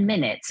 10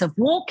 minutes of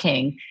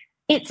walking,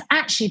 it's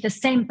actually the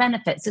same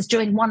benefits as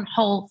doing one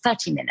whole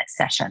 30-minute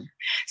session.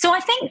 So I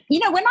think,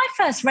 when I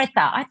first read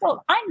that, I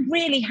thought, I'm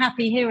really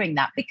happy hearing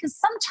that, because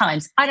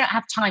sometimes I don't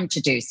have time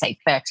to do, say,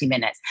 30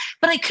 minutes,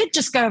 but I could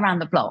just go around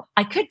the block.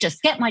 I could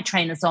just get my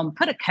trainers on,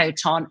 put a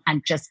coat on,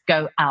 and just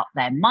go out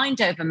there. Mind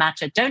over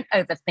matter. Don't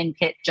overthink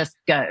it. Just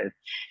go.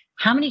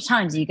 how many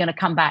times are you going to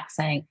come back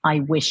saying, I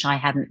wish I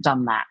hadn't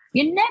done that?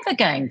 You're never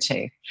going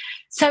to.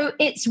 So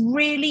it's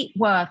really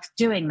worth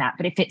doing that.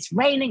 But if it's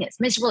raining, it's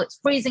miserable, it's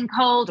freezing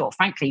cold, or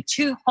frankly,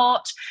 too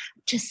hot,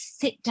 just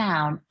sit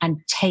down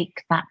and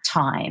take that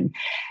time.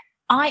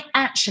 I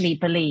actually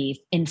believe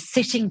in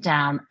sitting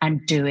down and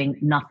doing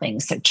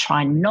nothing. So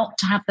try not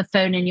to have the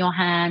phone in your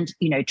hand,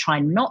 try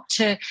not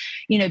to,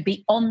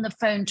 be on the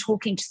phone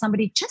talking to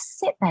somebody. Just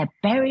sit there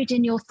buried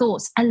in your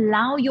thoughts.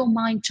 Allow your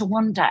mind to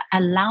wander.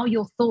 Allow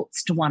your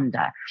thoughts to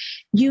wander.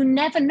 You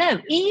never know,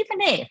 even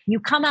if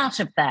you come out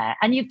of there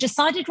and you've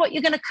decided what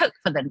you're going to cook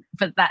for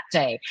that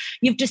day.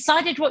 You've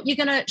decided what you're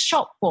going to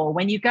shop for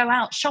when you go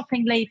out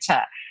shopping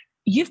later.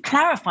 You've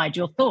clarified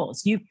your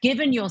thoughts. You've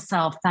given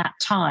yourself that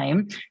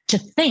time to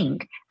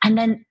think, and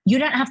then you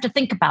don't have to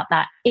think about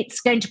that.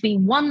 It's going to be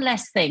one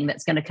less thing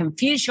that's going to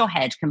confuse your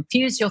head,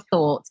 confuse your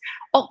thoughts,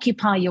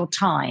 occupy your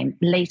time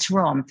later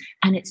on,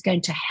 and it's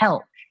going to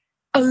help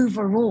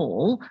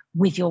overall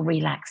with your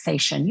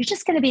relaxation. You're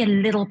just going to be a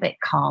little bit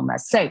calmer.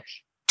 So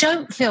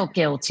don't feel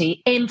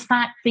guilty. In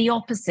fact, the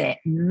opposite.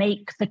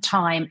 Make the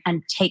time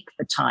and take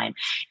the time.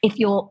 If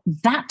you're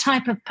that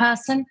type of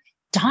person,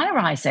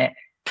 diarize it.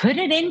 Put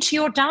it into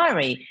your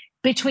diary.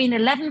 Between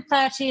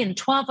 11:30 and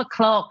 12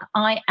 o'clock,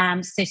 I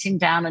am sitting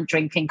down and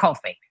drinking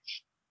coffee.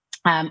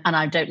 And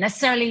I don't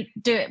necessarily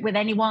do it with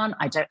anyone.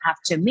 I don't have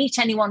to meet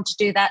anyone to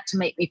do that to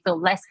make me feel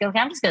less guilty.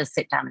 I'm just going to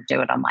sit down and do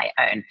it on my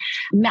own.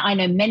 I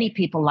know many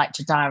people like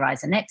to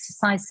diarize an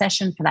exercise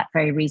session for that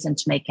very reason,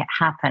 to make it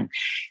happen.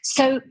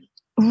 So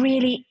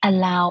really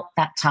allow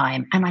that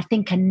time. And I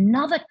think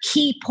another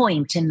key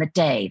point in the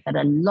day that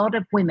a lot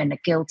of women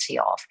are guilty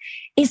of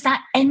is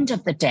that end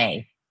of the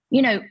day.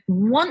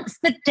 Once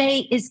the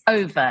day is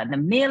over, the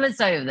meal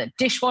is over, the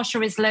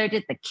dishwasher is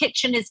loaded, the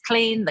kitchen is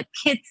clean, the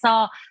kids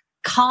are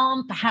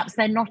calm, perhaps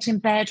they're not in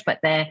bed, but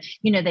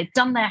they've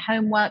done their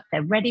homework,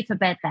 they're ready for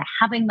bed, they're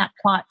having that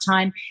quiet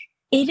time.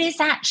 It is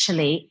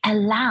actually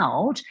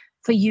allowed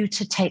for you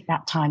to take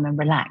that time and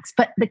relax.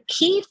 But the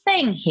key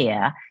thing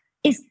here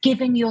is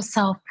giving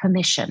yourself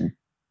permission.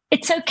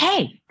 It's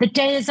okay. The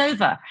day is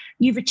over.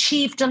 You've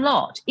achieved a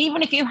lot.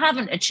 Even if you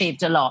haven't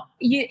achieved a lot,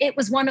 it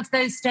was one of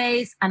those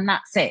days and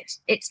that's it.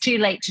 It's too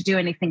late to do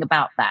anything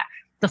about that.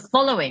 The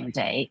following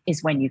day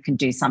is when you can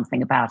do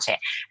something about it.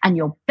 And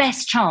your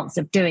best chance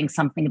of doing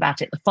something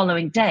about it the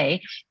following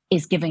day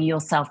is giving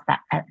yourself that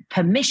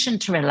permission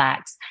to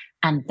relax,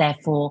 and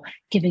therefore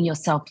giving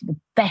yourself the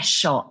best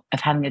shot of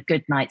having a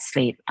good night's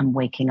sleep and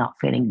waking up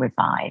feeling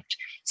revived.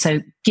 So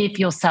give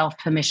yourself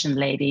permission,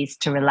 ladies,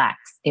 to relax.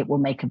 It will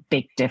make a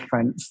big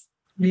difference.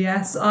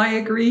 Yes, I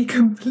agree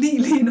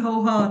completely and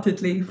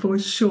wholeheartedly, for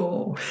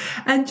sure.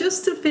 And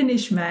just to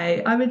finish,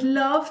 May, I would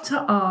love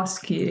to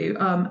ask you,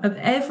 of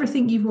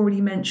everything you've already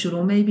mentioned,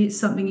 or maybe it's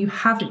something you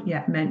haven't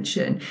yet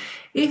mentioned,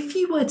 if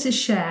you were to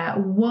share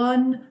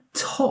one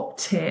top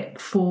tip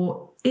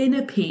for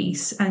inner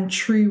peace and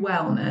true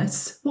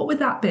wellness, what would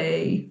that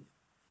be?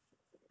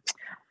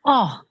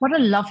 Oh, what a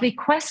lovely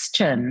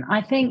question.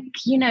 I think,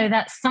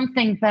 that's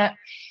something that,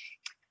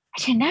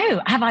 I don't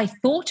know, have I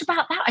thought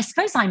about that? I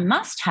suppose I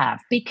must have,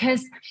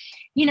 because,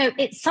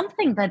 it's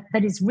something that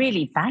is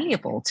really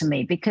valuable to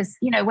me, because,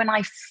 when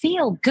I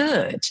feel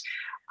good,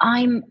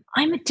 I'm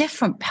a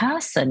different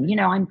person.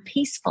 I'm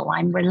peaceful,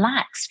 I'm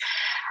relaxed.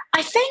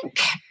 I think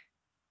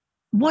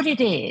what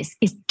it is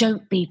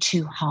don't be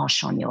too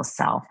harsh on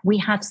yourself. We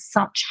have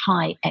such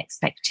high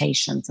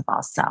expectations of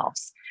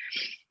ourselves.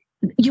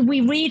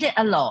 We read it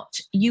a lot.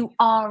 You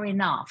are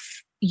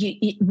enough.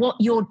 What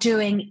you're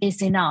doing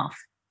is enough.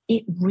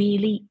 It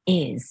really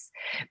is,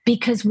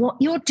 because what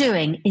you're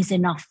doing is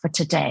enough for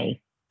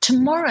today.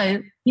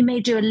 Tomorrow, you may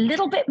do a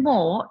little bit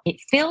more. It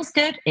feels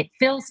good. It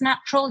feels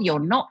natural. You're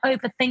not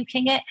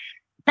overthinking it.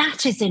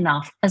 That is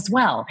enough as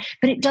well.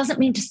 But it doesn't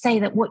mean to say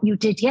that what you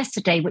did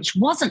yesterday, which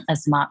wasn't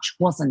as much,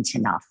 wasn't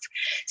enough.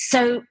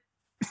 So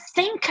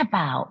think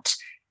about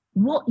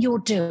what you're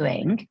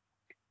doing.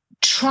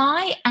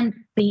 Try and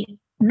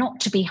not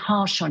to be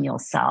harsh on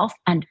yourself,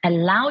 and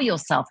allow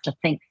yourself to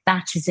think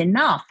that is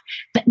enough,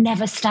 but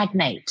never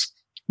stagnate,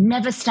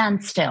 never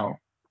stand still.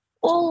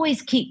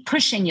 Always keep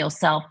pushing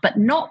yourself, but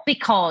not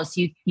because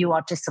you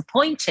are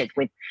disappointed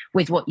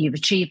with what you've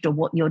achieved or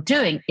what you're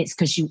doing. It's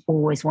because you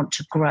always want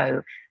to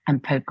grow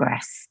and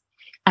progress.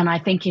 And I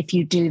think if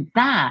you do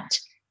that,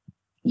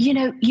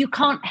 you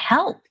can't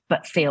help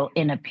but feel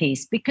inner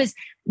peace, because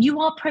you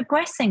are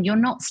progressing. You're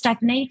not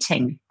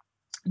stagnating.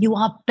 You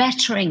are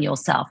bettering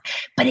yourself,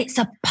 but it's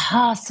a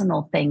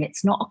personal thing.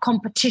 It's not a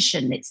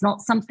competition. It's not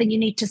something you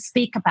need to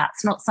speak about.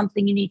 It's not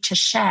something you need to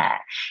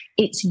share.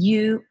 It's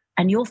you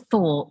and your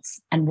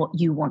thoughts and what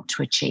you want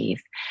to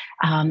achieve.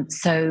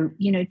 So,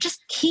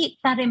 just keep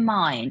that in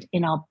mind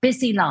in our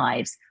busy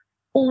lives.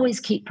 Always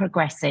keep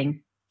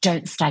progressing.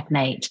 Don't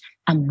stagnate.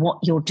 And what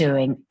you're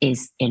doing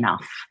is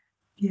enough.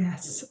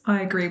 Yes,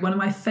 I agree. One of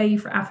my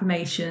favourite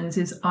affirmations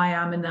is I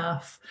am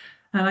enough.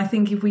 And I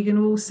think if we can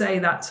all say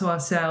that to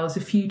ourselves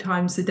a few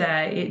times a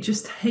day, it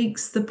just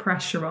takes the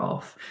pressure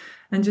off.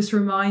 and just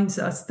reminds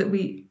us that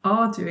we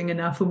are doing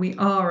enough and we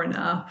are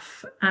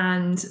enough.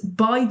 And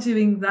by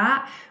doing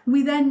that,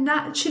 we then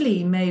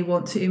naturally may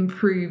want to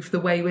improve the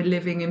way we're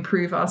living,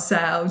 improve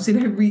ourselves,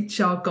 reach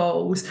our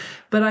goals.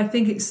 But I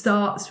think it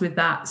starts with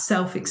that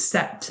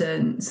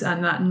self-acceptance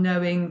and that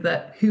knowing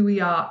that who we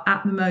are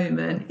at the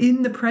moment,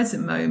 in the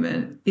present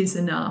moment, is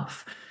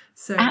enough.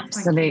 So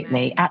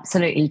absolutely.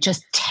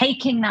 Just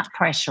taking that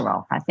pressure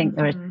off. I think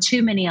there are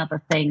too many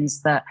other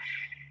things that,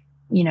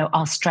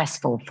 are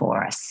stressful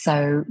for us.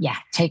 So yeah,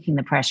 taking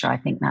the pressure, I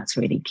think that's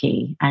really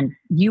key. And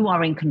you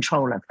are in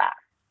control of that.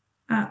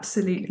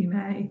 Absolutely,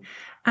 May.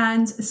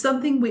 And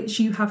something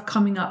which you have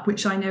coming up,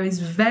 which I know is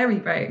very,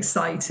 very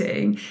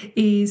exciting,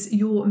 is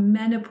your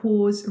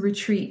menopause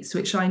retreats,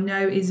 which I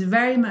know is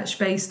very much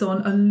based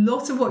on a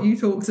lot of what you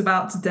talked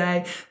about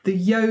today, the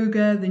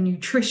yoga, the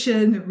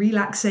nutrition, the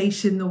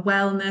relaxation, the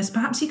wellness.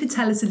 Perhaps you could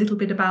tell us a little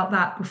bit about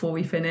that before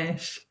we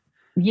finish.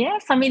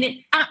 Yes, I mean, it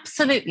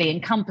absolutely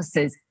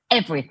encompasses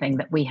everything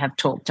that we have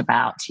talked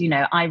about.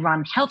 I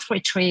run health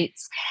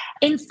retreats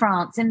in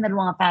France, in the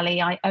Loire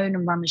Valley. I own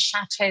and run a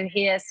chateau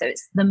here. So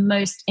it's the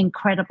most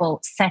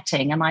incredible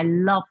setting. And I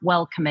love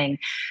welcoming,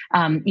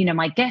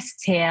 my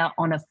guests here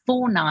on a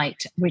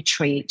 4-night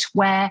retreat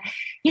where,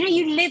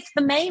 you live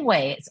the May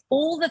way. It's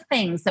all the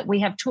things that we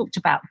have talked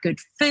about: good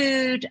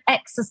food,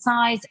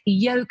 exercise,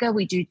 yoga.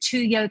 We do 2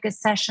 yoga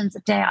sessions a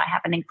day. I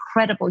have an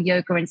incredible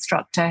yoga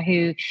instructor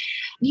who,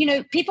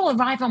 people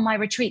arrive on my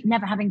retreat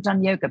never having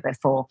done yoga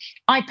before.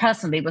 I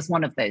personally was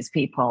one of those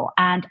people.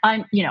 And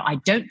I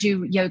don't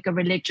do yoga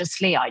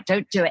religiously. I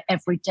don't do it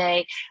every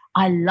day.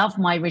 I love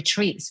my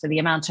retreats for the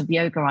amount of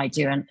yoga I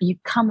do. And you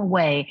come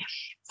away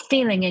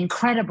feeling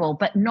incredible,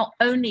 but not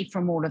only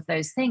from all of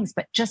those things,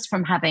 but just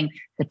from having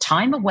the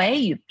time away.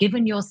 You've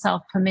given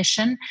yourself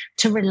permission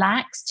to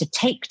relax, to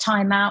take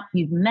time out.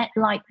 You've met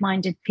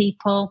like-minded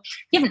people.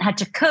 You haven't had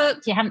to cook.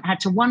 You haven't had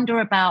to wonder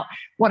about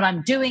what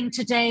I'm doing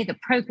today. The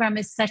program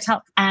is set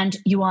up and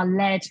you are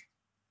led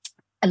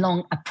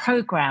along a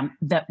program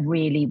that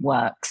really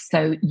works.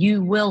 So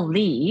you will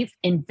leave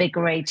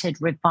invigorated,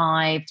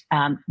 revived,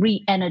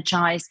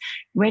 re-energized,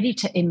 ready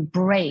to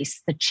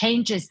embrace the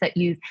changes that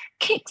you've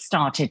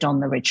kickstarted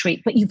on the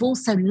retreat, but you've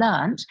also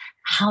learned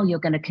how you're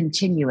going to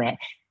continue it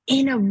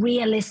in a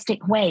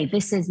realistic way.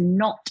 This is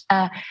not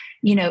a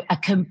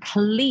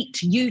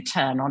complete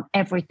U-turn on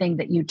everything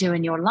that you do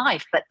in your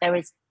life, but there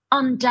is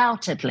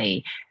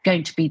undoubtedly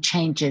going to be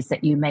changes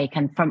that you make.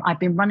 And I've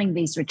been running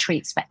these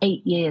retreats for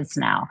 8 years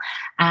now.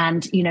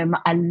 And,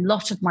 a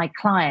lot of my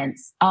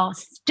clients are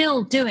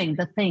still doing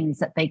the things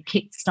that they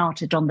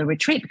kickstarted on the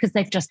retreat because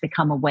they've just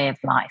become a way of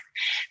life.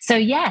 So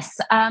yes,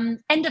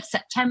 end of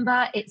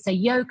September, it's a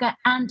yoga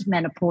and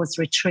menopause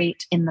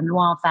retreat in the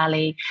Loire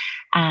Valley.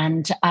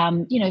 And,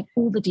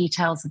 all the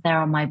details are there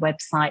on my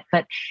website.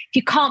 But if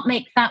you can't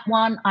make that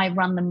one, I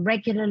run them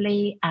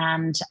regularly,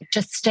 and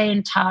just stay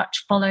in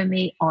touch. Follow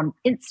me on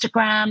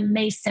Instagram,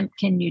 May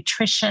Simpkin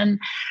Nutrition.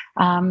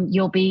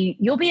 You'll be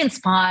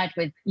inspired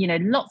with,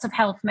 lots of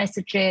health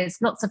messages,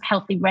 lots of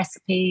healthy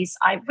recipes.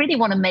 I really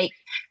want to make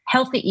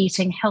healthy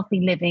eating, healthy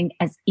living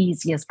as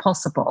easy as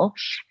possible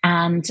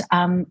and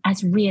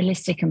as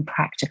realistic and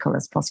practical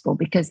as possible,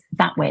 because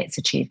that way it's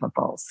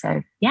achievable.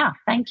 So yeah,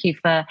 thank you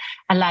for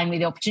allowing me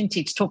the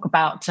opportunity to talk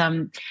about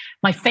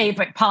my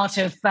favorite part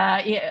of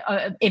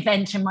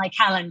event in my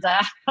calendar,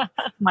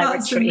 my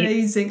That's retreat.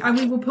 Amazing. And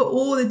we will put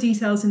all the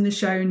details in the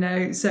show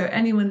notes so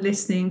anyone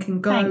listening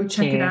can go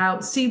check it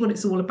out, see what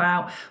it's all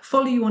about,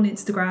 follow you on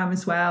Instagram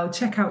as well,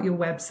 check out your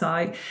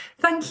website.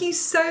 Thank you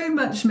so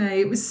much,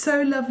 May. It was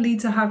so lovely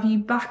to have you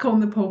back on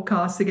the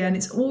podcast again.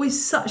 It's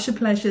always such a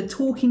pleasure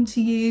talking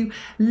to you,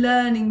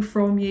 learning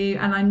from you,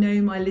 and I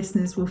know my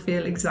listeners will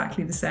feel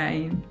exactly the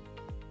same.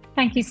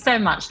 Thank you so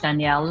much,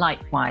 Danielle.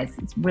 Likewise,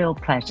 it's a real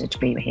pleasure to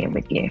be here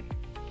with you.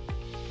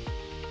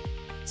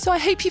 So I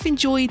hope you've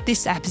enjoyed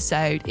this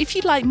episode. If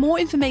you'd like more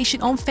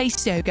information on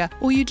face yoga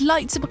or you'd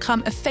like to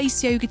become a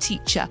face yoga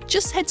teacher,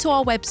 just head to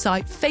our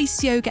website,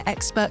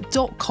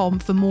 faceyogaexpert.com,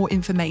 for more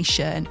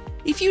information.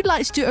 If you'd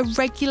like to do a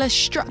regular,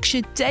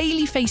 structured,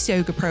 daily face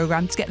yoga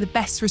program to get the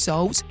best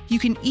results, you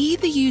can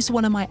either use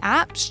one of my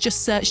apps,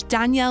 just search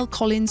Danielle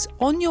Collins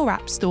on your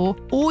app store,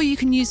 or you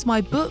can use my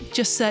book,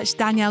 just search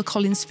Danielle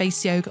Collins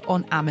Face Yoga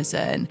on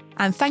Amazon.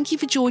 And thank you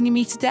for joining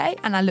me today,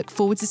 and I look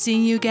forward to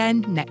seeing you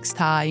again next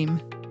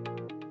time.